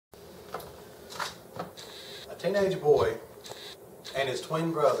teenage boy and his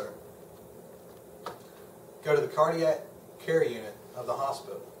twin brother go to the cardiac care unit of the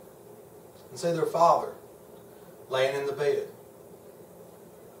hospital and see their father laying in the bed.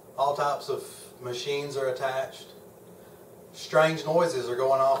 All types of machines are attached. Strange noises are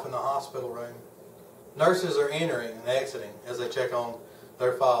going off in the hospital room. Nurses are entering and exiting as they check on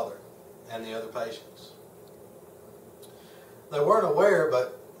their father and the other patients. They weren't aware,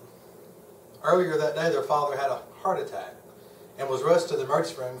 but earlier that day their father had a heart attack and was rushed to the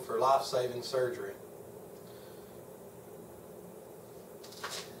emergency room for life-saving surgery.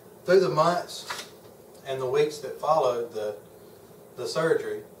 Through the months and the weeks that followed the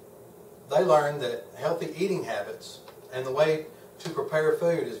surgery, they learned that healthy eating habits and the way to prepare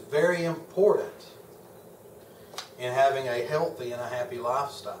food is very important in having a healthy and a happy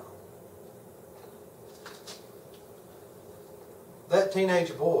lifestyle. That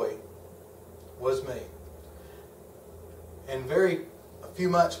teenage boy was me. And a few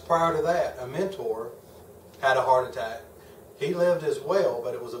months prior to that, a mentor had a heart attack. He lived as well,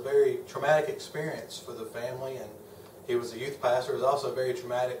 but it was a very traumatic experience for the family, and he was a youth pastor. It was also very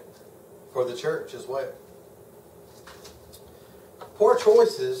traumatic for the church as well. Poor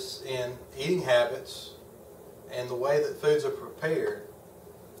choices in eating habits and the way that foods are prepared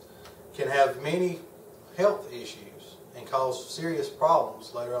can have many health issues and cause serious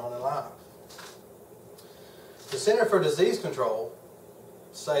problems later on in life. The Center for Disease Control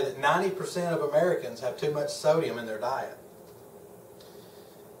say that 90% of Americans have too much sodium in their diet.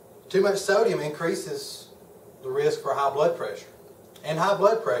 Too much sodium increases the risk for high blood pressure. And high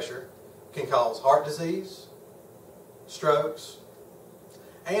blood pressure can cause heart disease, strokes,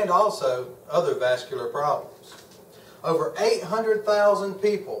 and also other vascular problems. Over 800,000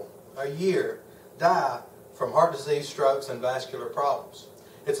 people a year die from heart disease, strokes, and vascular problems.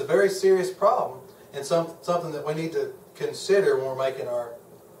 It's a very serious problem and something that we need to consider when we're making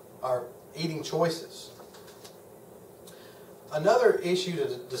our eating choices. Another issue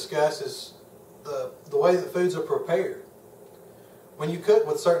to discuss is the way that foods are prepared. When you cook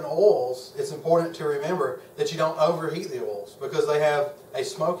with certain oils, it's important to remember that you don't overheat the oils because they have a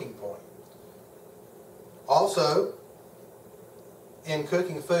smoking point. Also, in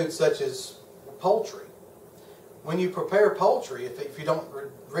cooking foods such as poultry, when you prepare poultry, if you don't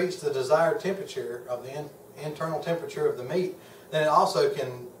reach the desired temperature of the internal temperature of the meat, then it also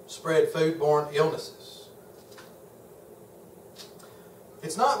can spread foodborne illnesses.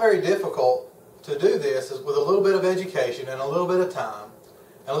 It's not very difficult to do this. With a little bit of education and a little bit of time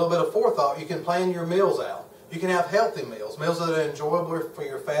and a little bit of forethought. You can plan your meals out. You can have healthy meals, meals that are enjoyable for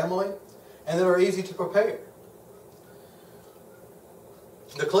your family and that are easy to prepare.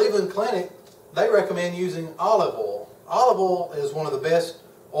 The Cleveland Clinic, they recommend using olive oil. Olive oil is one of the best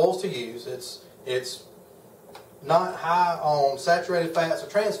oils to use. It's not high on saturated fats or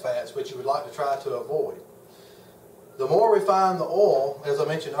trans fats, which you would like to try to avoid. The more refined the oil, as I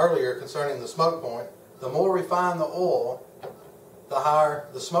mentioned earlier concerning the smoke point, the more refined the oil, the higher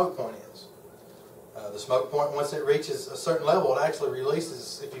the smoke point is. The smoke point, once it reaches a certain level, it actually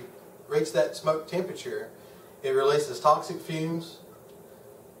releases, if you reach that smoke temperature, it releases toxic fumes,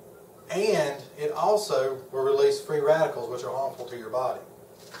 and it also will release free radicals, which are harmful to your body.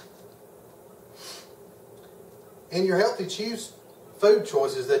 In your healthy food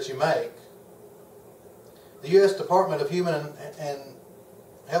choices that you make, the U.S. Department of Human and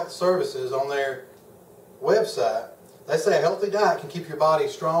Health Services, on their website, they say a healthy diet can keep your body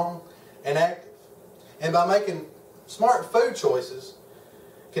strong and active. And by making smart food choices,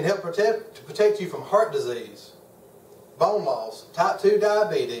 can help protect you from heart disease, bone loss, type 2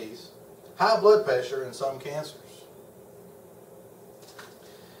 diabetes, high blood pressure, and some cancers.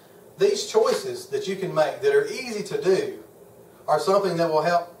 These choices that you can make that are easy to do are something that will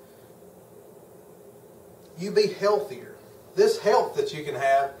help you be healthier. This health that you can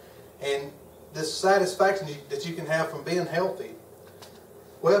have and this satisfaction that you can have from being healthy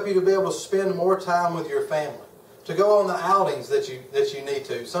will help you to be able to spend more time with your family, to go on the outings that you need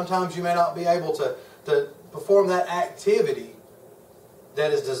to. Sometimes you may not be able to perform that activity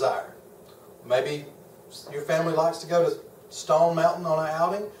that is desired. Maybe your family likes to go to Stone Mountain on an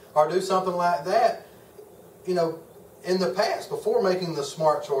outing or do something like that. You know, in the past, before making the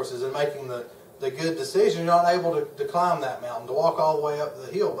smart choices and making the good decision, you're not able to climb that mountain, to walk all the way up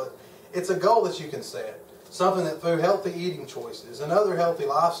the hill. But it's a goal that you can set. Something that through healthy eating choices and other healthy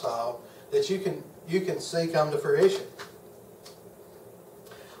lifestyle that you can see come to fruition.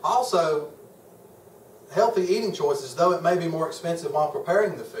 Also, healthy eating choices, though it may be more expensive while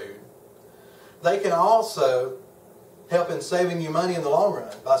preparing the food, they can also help in saving you money in the long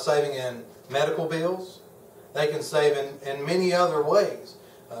run by saving in medical bills, They can save in many other ways.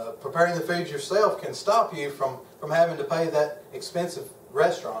 Preparing the food yourself can stop you from having to pay that expensive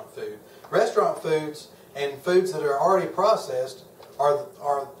restaurant food. Restaurant foods and foods that are already processed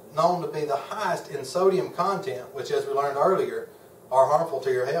are known to be the highest in sodium content, which, as we learned earlier, are harmful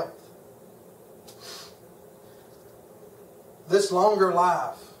to your health. This longer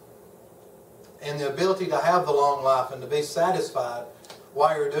life and the ability to have the long life and to be satisfied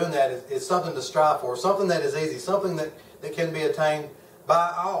while you're doing that is something to strive for, something that is easy, something that can be attained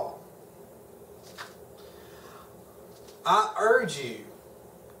by all. I urge you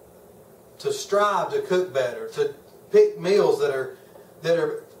to strive to cook better, to pick meals that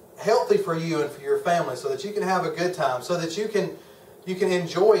are healthy for you and for your family, so that you can have a good time, so that you can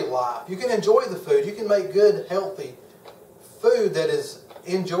enjoy life. You can enjoy the food. You can make good, healthy food that is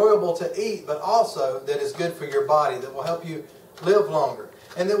enjoyable to eat, but also that is good for your body, that will help you live longer,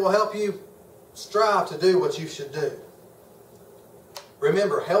 and that will help you strive to do what you should do.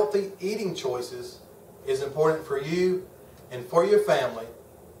 Remember, healthy eating choices is important for you and for your family,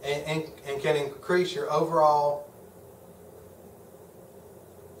 and can increase your overall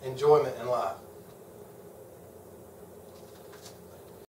enjoyment in life.